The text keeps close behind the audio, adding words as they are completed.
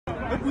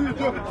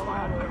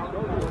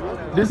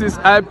This is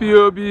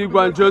Ipob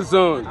Guangzhou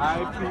zone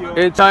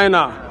in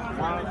China.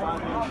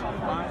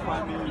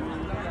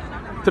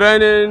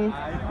 Training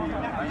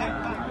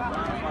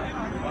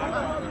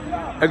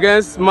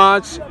against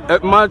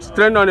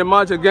training on a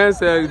march against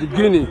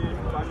Guinea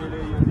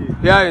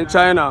here in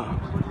China.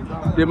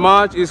 The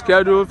march is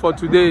scheduled for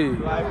today,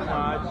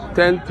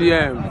 10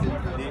 p.m.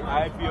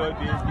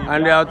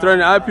 And they are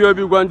training Ipob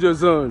Guangzhou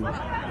zone.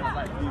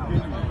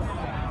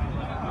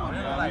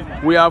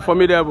 We are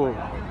formidable.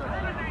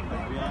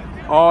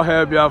 All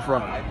hail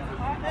Biafra.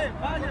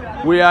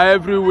 We are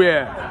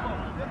everywhere.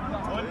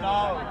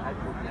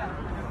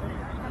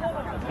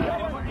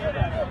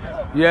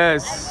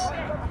 Yes.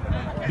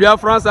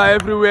 Biafrans are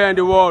everywhere in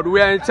the world. We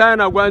are in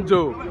China,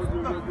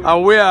 Guangzhou,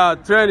 and we are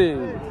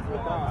training.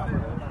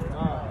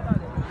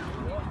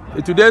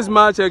 In today's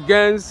match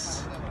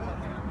against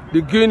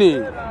the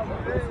Guinea,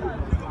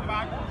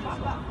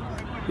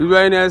 we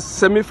were in a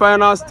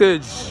semi-final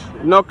stage,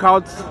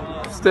 knockout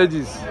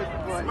stages.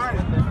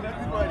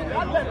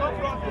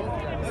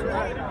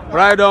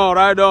 Ride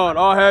on,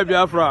 all hail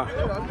Biafra.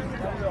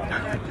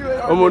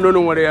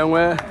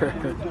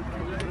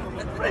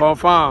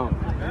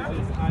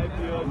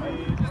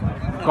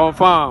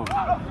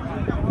 Confirm.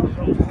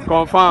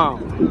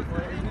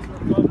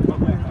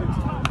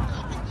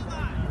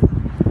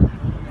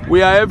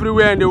 We are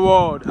everywhere in the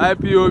world.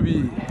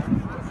 Ipob,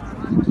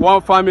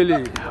 one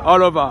family,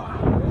 all over.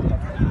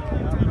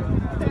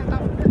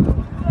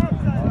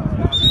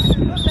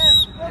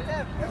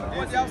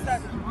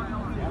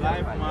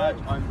 Live match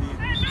on the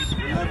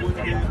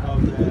 11th day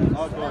of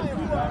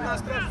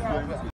August 2020.